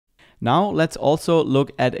Now let's also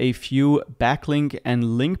look at a few backlink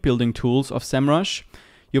and link building tools of Semrush.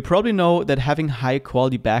 You probably know that having high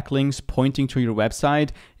quality backlinks pointing to your website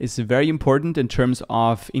is very important in terms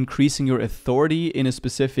of increasing your authority in a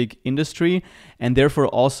specific industry and therefore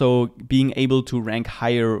also being able to rank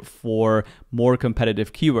higher for more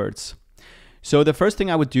competitive keywords. So the first thing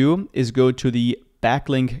I would do is go to the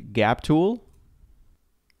backlink gap tool.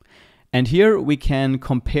 And here we can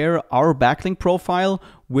compare our backlink profile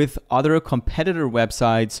with other competitor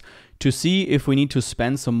websites to see if we need to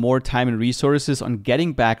spend some more time and resources on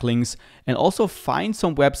getting backlinks and also find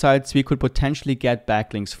some websites we could potentially get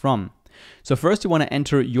backlinks from. So first you want to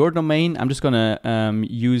enter your domain. I'm just going to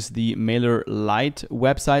use the MailerLite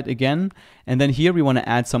website again. And then here we want to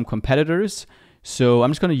add some competitors. So I'm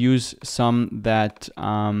just going to use some that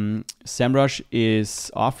Semrush is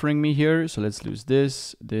offering me here. So let's use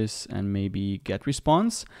this, and maybe get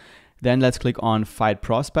response. Then let's click on Find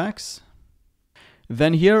Prospects.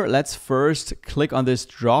 Then here, let's first click on this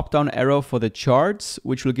drop-down arrow for the charts,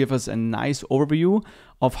 which will give us a nice overview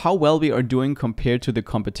of how well we are doing compared to the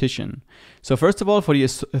competition. So first of all, for the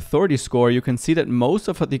authority score, you can see that most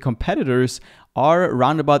of the competitors are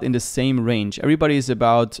roundabout in the same range. Everybody is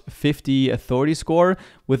about 50 authority score,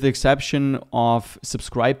 with the exception of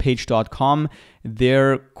subscribepage.com.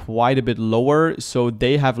 They're quite a bit lower, so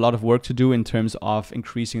they have a lot of work to do in terms of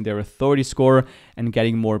increasing their authority score and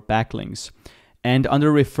getting more backlinks. And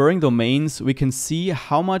under referring domains, we can see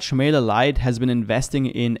how much MailerLite has been investing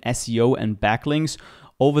in SEO and backlinks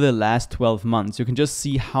over the last 12 months. You can just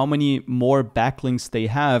see how many more backlinks they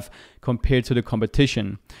have compared to the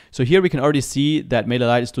competition. So here we can already see that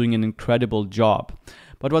MailerLite is doing an incredible job.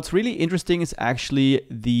 But what's really interesting is actually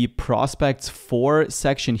the prospects for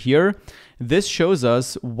section here. This shows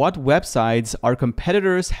us what websites our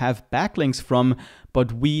competitors have backlinks from,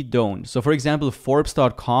 but we don't. So for example,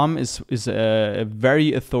 Forbes.com is a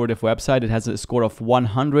very authoritative website. It has a score of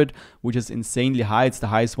 100, which is insanely high. It's the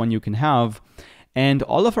highest one you can have. And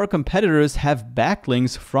all of our competitors have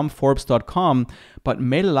backlinks from Forbes.com, but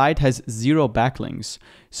MailerLite has 0 backlinks.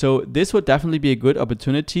 So this would definitely be a good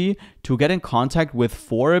opportunity to get in contact with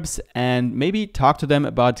Forbes and maybe talk to them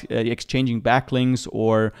about exchanging backlinks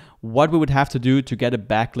or what we would have to do to get a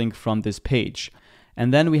backlink from this page.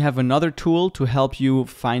 And then we have another tool to help you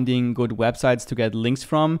finding good websites to get links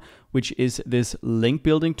from, which is this link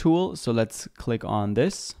building tool. So let's click on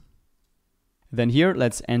this. Then here,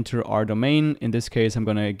 let's enter our domain. In this case, I'm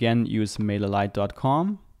going to again use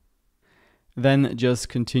MailerLite.com. Then just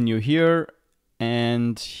continue here.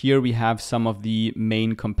 And here we have some of the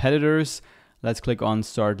main competitors. Let's click on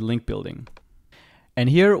Start Link Building. And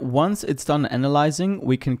here, once it's done analyzing,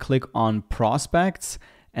 we can click on Prospects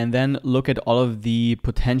and then look at all of the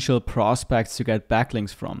potential prospects to get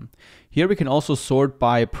backlinks from. Here we can also sort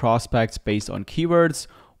by prospects based on keywords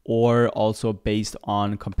or also based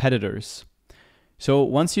on competitors. So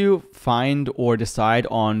once you find or decide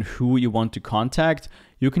on who you want to contact,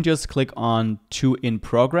 you can just click on To In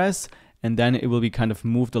Progress, and then it will be kind of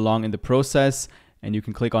moved along in the process, and you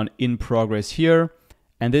can click on In Progress here.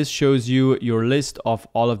 And this shows you your list of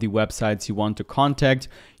all of the websites you want to contact.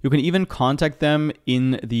 You can even contact them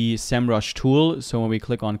in the Semrush tool. So when we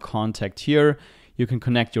click on Contact here, you can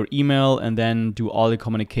connect your email and then do all the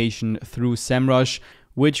communication through Semrush,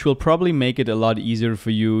 which will probably make it a lot easier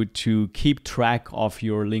for you to keep track of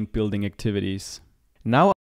your link building activities. Now